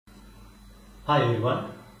Hi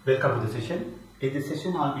everyone, welcome to the session. In this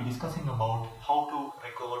session, I'll be discussing about how to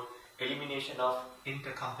record elimination of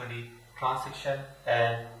intercompany transaction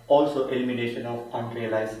and also elimination of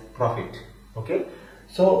unrealized profit. Okay,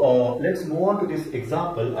 so let's move on to this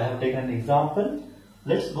example. I have taken an example.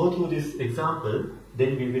 Let's go through this example,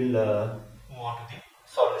 then we will move on to the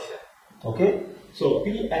solution. Okay, so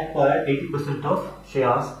P acquired 80% of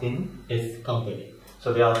shares in S company.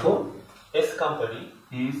 So therefore, S company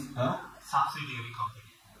is a subsidiary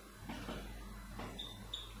company.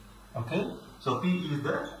 Okay, so P is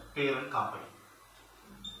the parent company.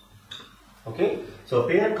 Okay, so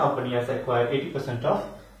parent company has acquired 80% of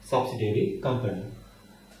subsidiary company.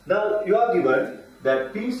 Now you are given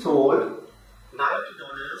that P sold $90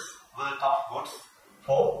 worth of goods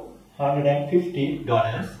for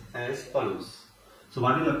 $150 as follows. So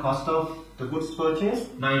what is the cost of the goods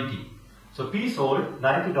purchased? 90. So P sold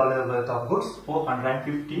 $90 worth of goods for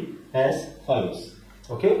 150 as follows.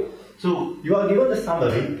 Okay, so you are given the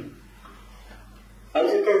summary.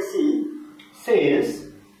 As you can see,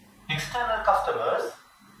 sales external customers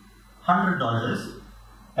 $100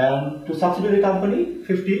 and to subsidiary company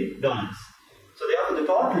 $50. So therefore the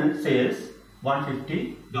total sales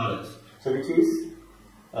 $150. So which is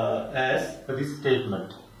as per this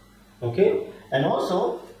statement. Okay, and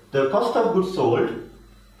also the cost of goods sold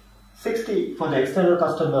 60 for the external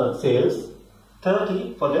customer sales,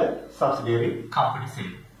 30 for the subsidiary company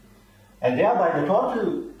sale, and thereby the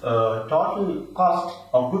total cost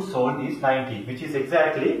of goods sold is 90, which is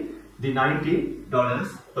exactly the $90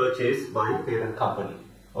 purchased by parent company.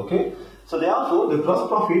 Okay, so therefore the gross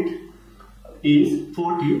profit is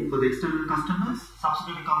 40 for the external customers,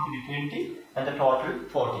 subsidiary company 20, and the total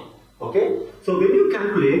 40. Okay, so when you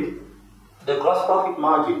calculate the gross profit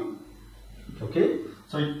margin, okay,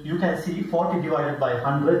 so you can see 40 divided by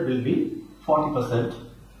 100 will be 40%,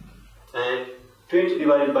 and 20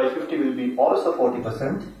 divided by 50 will be also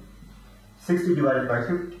 40%, 60 divided by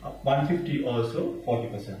 150 also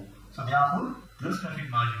 40%. So therefore, gross profit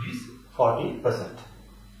margin is 40%.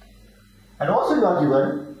 And also you are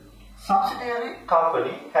given subsidiary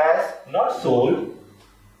company has not sold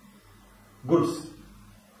goods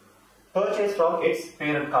purchased from its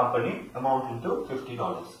parent company amounting to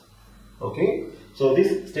 $50. Okay, so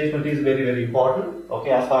this statement is very important.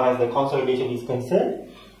 Okay, as far as the consolidation is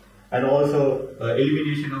concerned, and also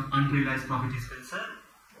elimination of unrealized profit is concerned.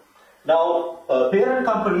 Now, parent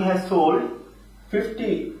company has sold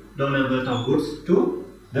 $50 worth of goods to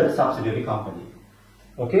the subsidiary company.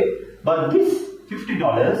 Okay, but this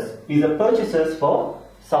 $50 is a purchases for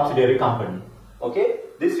subsidiary company. Okay,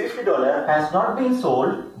 this $50 has not been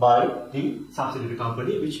sold by the subsidiary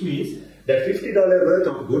company, which means that $50 worth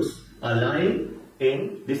of goods are lying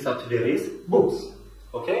in the subsidiary's books.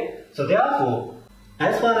 Okay, so therefore,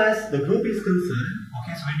 as far as the group is concerned,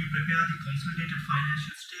 okay, so when you prepare the consolidated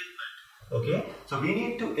financial statement, okay, so we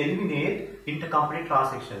need to eliminate intercompany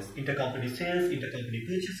transactions, intercompany sales, intercompany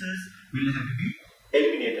purchases will have to be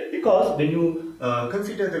eliminated, because when you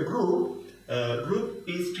consider the group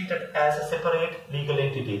is treated as a separate legal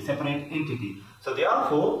entity, So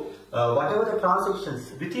therefore, whatever the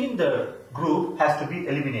transactions within the group has to be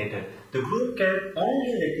eliminated. The group can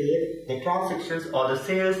only record the transactions or the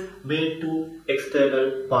sales made to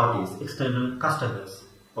external parties, external customers.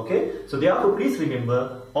 Okay, so therefore please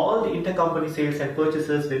remember all the intercompany sales and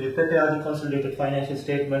purchases when you prepare the consolidated financial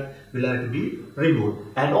statement will have to be removed.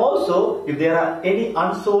 And also if there are any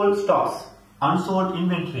unsold stocks, unsold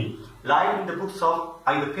inventory lying in the books of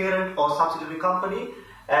either parent or subsidiary company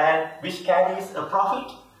and which carries a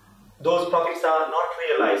profit, those profits are not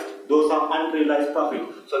realized, those are unrealized profit.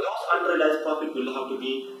 So those unrealized profit will have to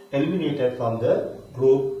be eliminated from the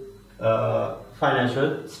group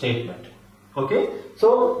financial statement. Okay,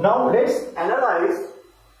 so now let's analyze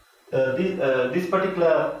this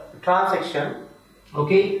particular transaction.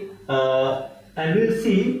 Okay, and we'll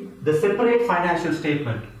see the separate financial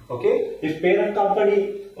statement. Okay, if parent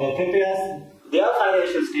company prepares their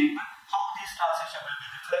financial statement, how this transaction will be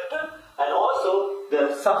reflected, and also the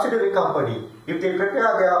subsidiary company, if they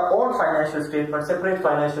prepare their own financial statement, separate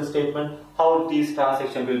financial statement, how these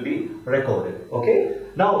transactions will be recorded. Okay,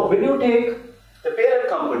 now when you take the parent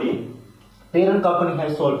company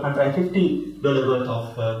has sold $150 worth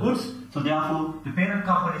of goods, so therefore the parent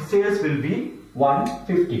company sales will be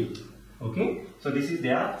 $150. Okay, so this is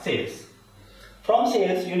their sales. From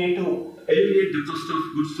sales, you need to eliminate the cost of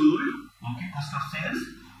goods sold. Okay, cost of sales.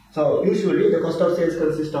 So usually the cost of sales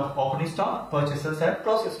consists of opening stock, purchases, and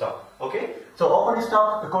closing stock. Okay, so opening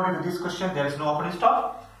stock, according to this question, there is no opening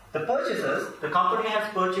stock. The purchases, the company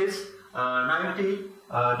has purchased $90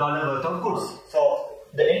 worth of goods. So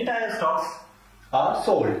the entire stocks are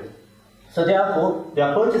sold. So therefore,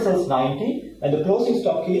 their purchase is 90 and the closing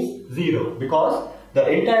stock is 0 because the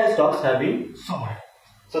entire stocks have been sold.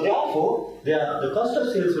 So therefore, the cost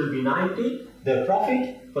of sales will be 90, the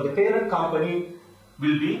profit for the parent company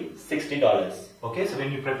will be $60. Okay, so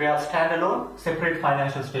when you prepare standalone separate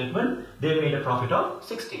financial statement, they made a profit of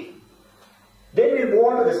 60. Then we move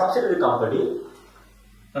on to the subsidiary company.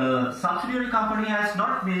 Subsidiary company has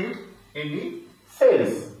not made any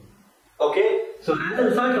sales. Okay, so as a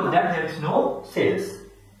result of that, there is no sales.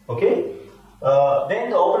 Okay, then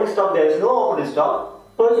the opening stock, there is no opening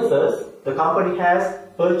stock. Purchasers, the company has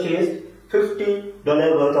purchased $50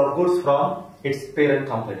 worth of goods from its parent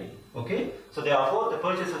company. Okay, so therefore the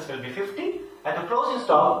purchases will be 50 and the closing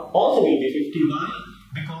stock also will be 50. Why?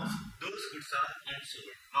 Because those goods are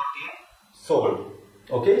unsold, not yet sold.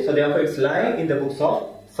 Okay, so therefore it's lying in the books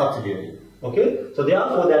of subsidiary. Okay, so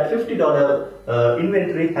therefore that $50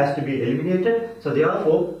 inventory has to be eliminated. So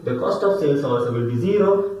therefore the cost of sales also will be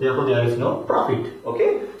 0. Therefore there is no profit.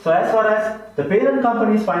 Okay, so as far as the parent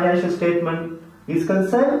company's financial statement is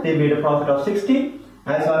concerned, they made a profit of 60.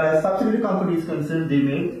 As far as subsidiary company is concerned, they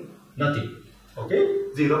made nothing.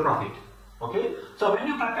 Okay, 0 profit. Okay, so when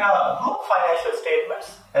you prepare group financial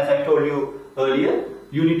statements, as I told you earlier,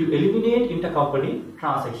 you need to eliminate intercompany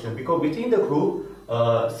transaction because within the group,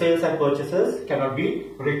 sales and purchases cannot be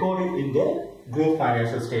recorded in the group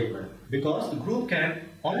financial statement because the group can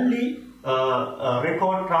only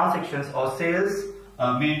record transactions or sales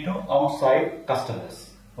made to outside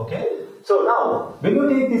customers. Okay, so now when you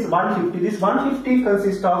take this 150, this 150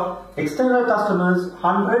 consists of external customers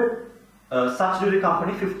 100, subsidiary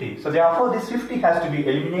company 50. So therefore this 50 has to be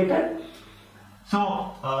eliminated.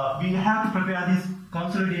 So we have to prepare this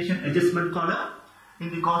consolidation adjustment column. In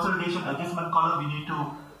the consolidation adjustment column, we need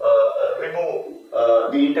to remove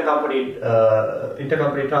the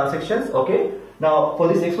intercompany transactions. Okay. Now for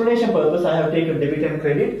this explanation purpose, I have taken debit and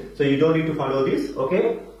credit. So you don't need to follow this.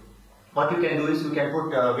 Okay. What you can do is you can put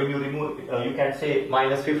when you remove, you can say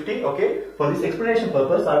minus 50. Okay. For this explanation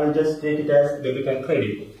purpose, I will just take it as debit and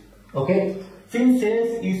credit. Okay. Since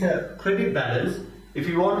sales is a credit balance, if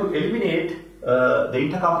you want to eliminate the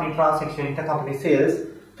intercompany transaction, intercompany sales,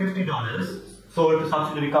 $50 sold to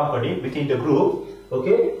subsidiary company within the group.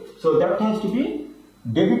 Okay, so that has to be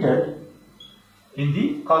debited in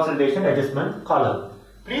the consolidation adjustment column.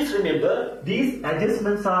 Please remember, these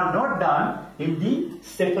adjustments are not done in the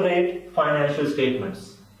separate financial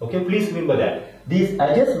statements. Okay, please remember that these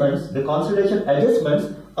adjustments, the consolidation adjustments,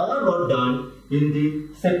 are not done in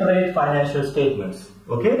the separate financial statements.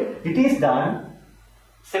 Okay, it is done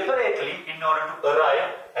separately in order to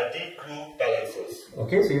arrive at the group balances.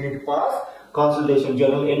 Okay, so you need to pass consolidation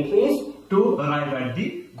journal entries to arrive at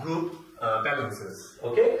the group balances.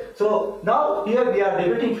 Okay, so now here we are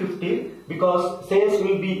debiting 50 because sales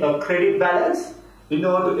will be a credit balance. In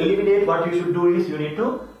order to eliminate, what you should do is you need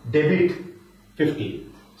to debit 50.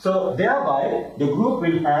 So thereby the group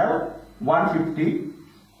will have 150.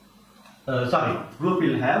 Group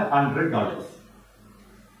will have $100.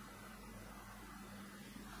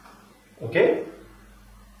 Okay.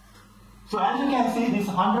 So as you can see, this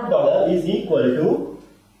 $100 is equal to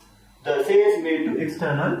the sales made to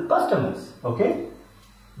external customers. Okay.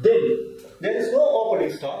 Then there is no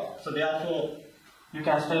opening stock, so therefore you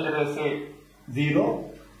can straight away say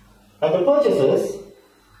 0. And the purchases,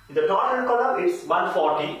 in the total column it's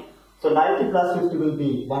 140. So 90 plus 50 will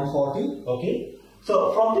be 140. Okay.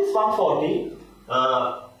 So from this 140,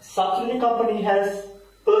 subsidiary company has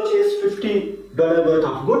purchased $50 worth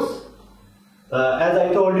of goods. As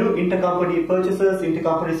I told you, intercompany purchases,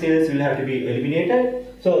 intercompany sales will have to be eliminated.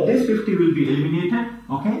 So this 50 will be eliminated.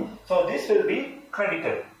 Okay. So this will be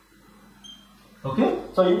credited. Okay.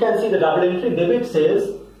 So you can see the double entry: debit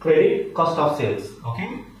sales, credit cost of sales.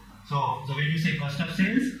 Okay. So when you say cost of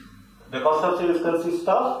sales, the cost of sales consists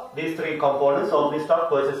of these three components: opening stock,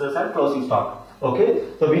 purchases, and closing stock. Okay.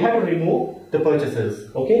 So we have to remove the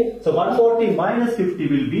purchases. Okay. So 140 minus 50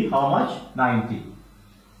 will be how much? 90.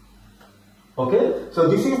 Okay, so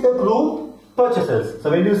this is the group purchases.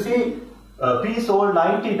 So when you see P sold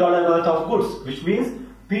 $90 worth of goods, which means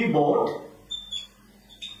P bought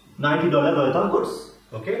 $90 worth of goods.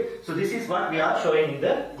 Okay, so this is what we are showing in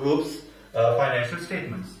the group's financial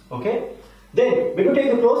statements. Okay, then when you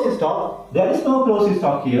take the closing stock, there is no closing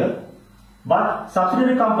stock here, but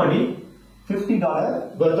subsidiary company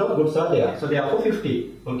 $50 worth of goods are there. So therefore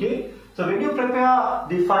 50. Okay, so when you prepare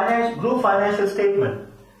the group financial statement,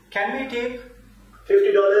 can we take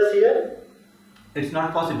 $50 here? It's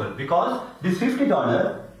not possible because this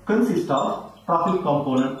 $50 consists of profit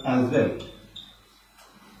component as well.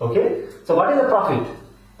 Okay, so what is the profit?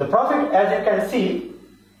 the profit, as you can see,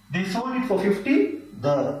 they sold it for 50.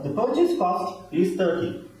 The purchase cost is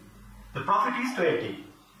 30. The profit is 20.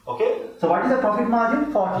 Okay. So what is the profit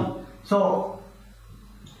margin? 40. So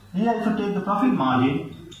here if you take the profit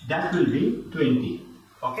margin, that will be 20.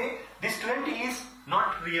 Okay. This 20 is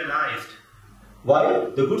not realized. Why?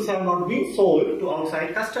 The goods have not been sold to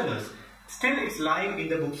outside customers. Still it's lying in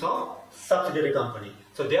the books of subsidiary company.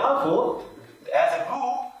 So therefore, as a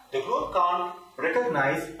group, the group can't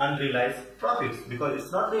recognize unrealized profits because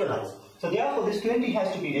it's not realized. So therefore, this 20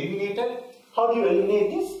 has to be eliminated. How do you eliminate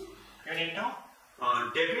this? You need to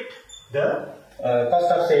debit the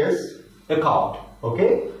cost of sales account.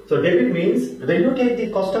 Okay. So debit means when you take the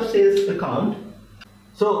cost of sales account.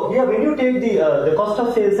 So here when you take the cost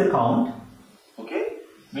of sales account, okay,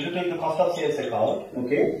 when you take the cost of sales account,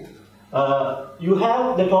 okay, you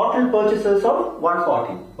have the total purchases of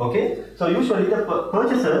 140. Okay. So usually the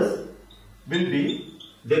purchases will be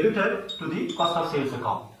debited to the cost of sales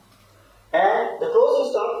account. And the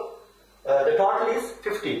closing stock, the total is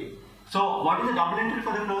 50. So what is the double entry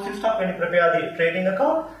for the closing stock when you prepare the trading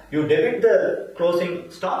account? You debit the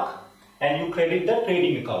closing stock and you credit the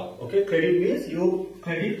trading account. Okay, credit means you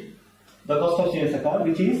credit the cost of sales account,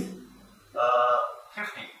 which is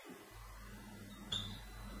 50.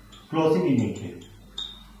 Closing inventory.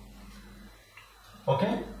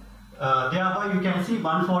 Okay, thereby you can see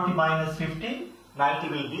 140 minus 50, 90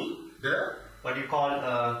 will be the what you call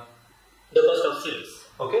the cost of sales.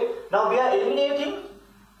 Okay. Now we are eliminating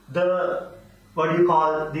the what you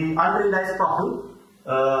call the unrealized profit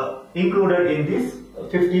included in this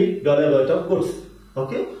 $50 worth of goods.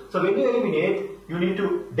 Okay. So when you eliminate, you need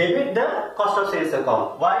to debit the cost of sales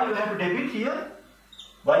account. Why you have to debit here?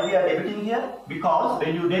 Why we are debiting here? Because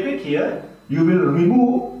when you debit here, you will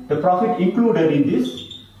remove the profit included in this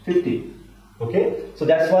 50. Okay. So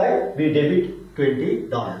that's why we debit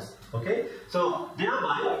 $20. Okay. So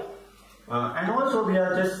thereby. And also we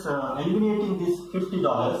are just eliminating this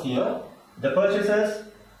 $50 here, the purchases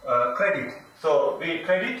credit. So we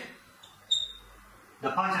credit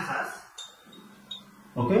the purchases.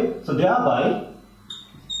 Okay. So thereby,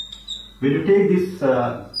 when you take this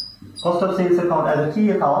cost of sales account as a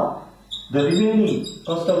key account, the remaining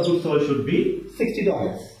cost of goods sold should be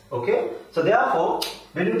 $60. Okay. So therefore,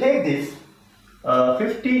 when you take this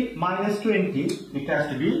 50 minus 20, it has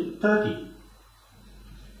to be 30.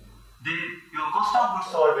 Then your cost of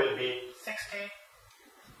goods sold will be 60.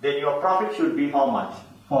 Then your profit should be how much?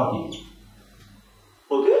 40.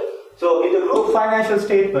 Okay. So in the group financial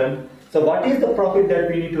statement, so what is the profit that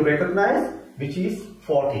we need to recognize? Which is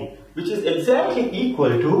 40. Which is exactly equal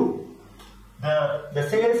to the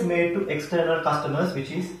sales made to external customers, which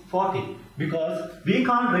is 40. Because we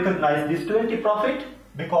can't recognize this 20 profit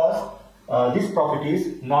because this profit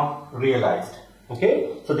is not realized.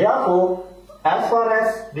 Okay. So therefore, as far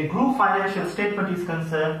as the group financial statement is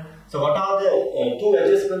concerned, so what are the two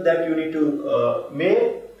adjustments that you need to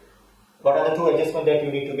make? What are the two adjustments that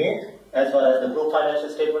you need to make as far as the group financial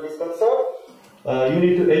statement is concerned? You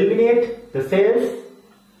need to eliminate the sales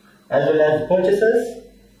as well as purchases.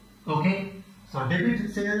 Okay. So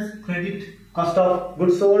debit sales, credit cost of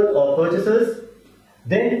goods sold or purchases.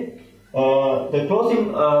 Then the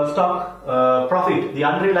closing stock profit, the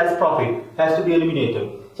unrealized profit has to be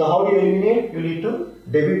eliminated. So how do you eliminate? You need to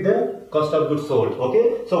debit the cost of goods sold.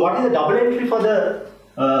 Okay. So what is the double entry for the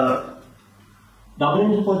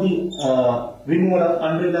removal of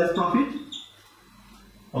unrealized profit?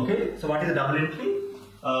 Okay. So what is the double entry?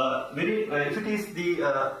 If it is the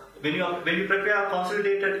when you prepare a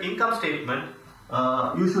consolidated income statement,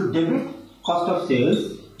 you should debit cost of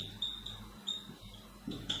sales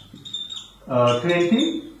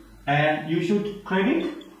 20 and you should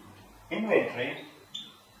credit inventory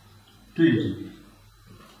 20.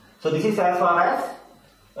 So this is as far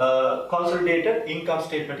as consolidated income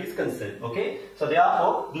statement is concerned. Okay. So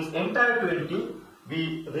therefore, this entire 20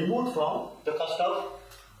 we remove from the cost of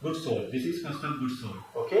goods sold. This is cost of goods sold.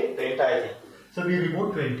 Okay. The entire thing. So we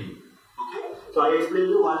remove 20. Okay. So I explain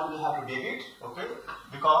you what we have to debit. Okay.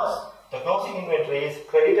 Because the closing inventory is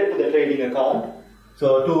credited to the trading account.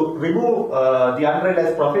 So to remove the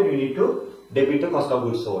unrealized profit, you need to debit the cost of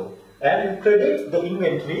goods sold. And you credit the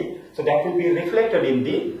inventory, so that will be reflected in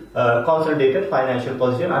the consolidated financial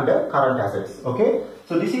position under current assets. Okay.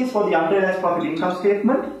 So this is for the unrealized profit income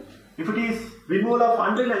statement. If it is removal of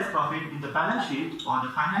unrealized profit in the balance sheet or the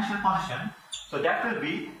financial position, so that will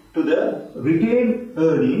be to the retained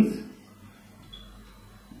earnings.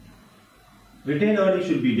 Retained earnings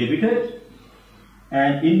should be debited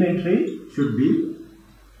and inventory should be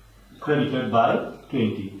credited by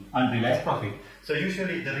 20, unrealized profit. So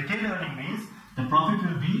usually the retained earning means the profit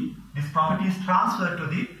will be, this profit is transferred to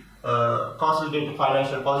the consolidated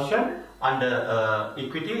financial position under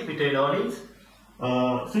equity, retained earnings.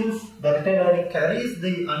 Since the retained earning carries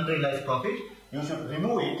the unrealized profit, you should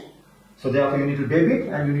remove it. So therefore you need to debit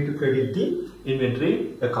and you need to credit the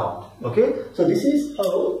inventory account. Okay, so this is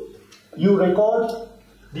how you record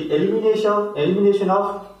the elimination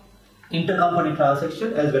of intercompany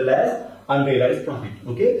transaction as well as unrealized profit.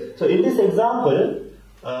 Okay, so in this example,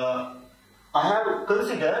 I have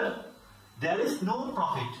considered there is no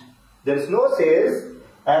profit, there is no sales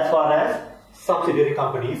as far as subsidiary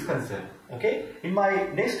company is concerned. Okay, in my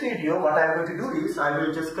next video, what I am going to do is I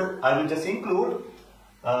will just include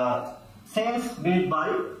sales made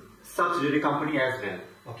by subsidiary company as well.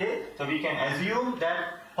 Okay, so we can assume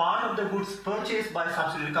that part of the goods purchased by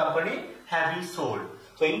subsidiary company have been sold.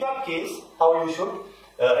 So in that case, how you should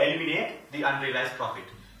eliminate the unrealized profit.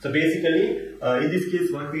 So basically, in this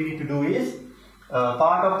case, what we need to do is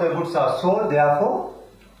part of the goods are sold. Therefore,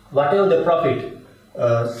 whatever the profit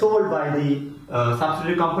sold by the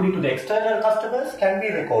subsidiary company to the external customers can be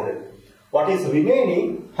recorded. What is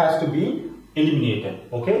remaining has to be eliminated.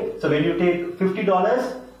 Okay, so when you take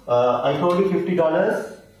 $50, I told you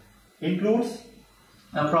 $50 includes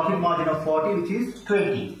a profit margin of 40, which is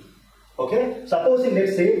 20. Okay, supposing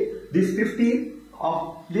let's say this 50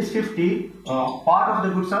 part of the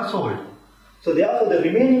goods are sold. So therefore the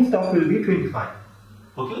remaining stock will be 25.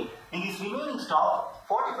 Okay, in this remaining stock,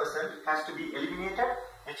 40% has to be eliminated,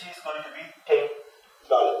 which is going to be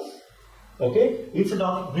 $10. Okay, instead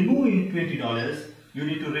of removing $20, you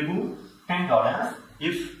need to remove $10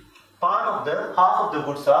 if half of the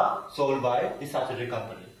goods are sold by the subsidiary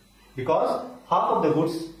company, because half of the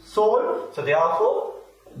goods sold, so therefore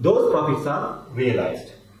those profits are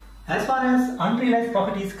realized. As far as unrealized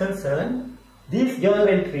profit is concerned, these journal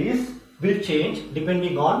entries will change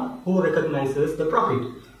depending on who recognizes the profit.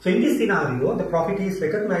 So in this scenario, the profit is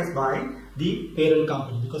recognized by the parent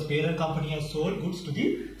company, because parent company has sold goods to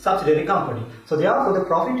the subsidiary company. So therefore the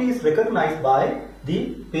profit is recognized by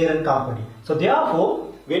the parent company. So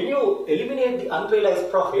therefore, when you eliminate the unrealized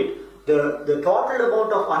profit, the total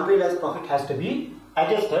amount of unrealized profit has to be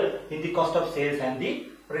adjusted in the cost of sales and the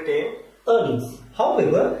retained earnings.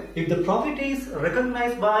 However, if the profit is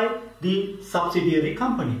recognized by the subsidiary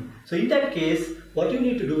company, so in that case, what you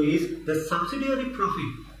need to do is the subsidiary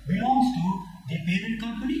profit belongs to the parent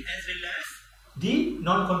company as well as the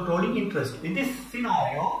non-controlling interest. In this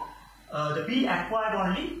scenario, we acquired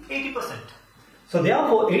only 80%. So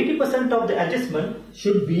therefore, 80% of the adjustment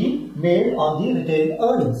should be made on the retained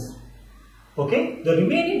earnings. Okay, the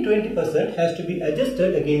remaining 20% has to be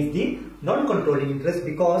adjusted against the non-controlling interest,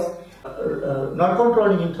 because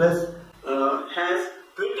non-controlling interest has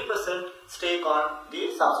 20% stake on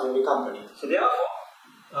the subsidiary company. So therefore,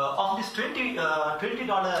 of this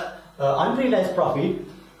 $20 unrealized profit,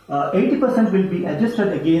 80% will be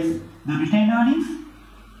adjusted against the retained earnings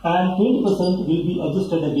and 20% will be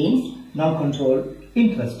adjusted against non-controlled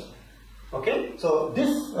interest. Okay, so this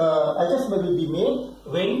adjustment will be made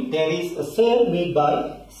when there is a sale made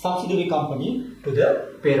by subsidiary company to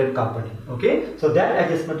the parent company. Okay, so that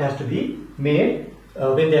adjustment has to be made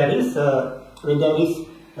when there is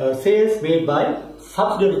sales made by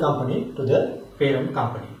subsidiary company to the parent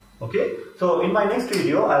company. Okay, so in my next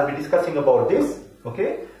video I will be discussing about this.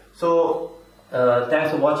 Okay, so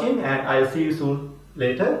thanks for watching and I'll see you soon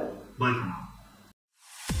later. Bye for now.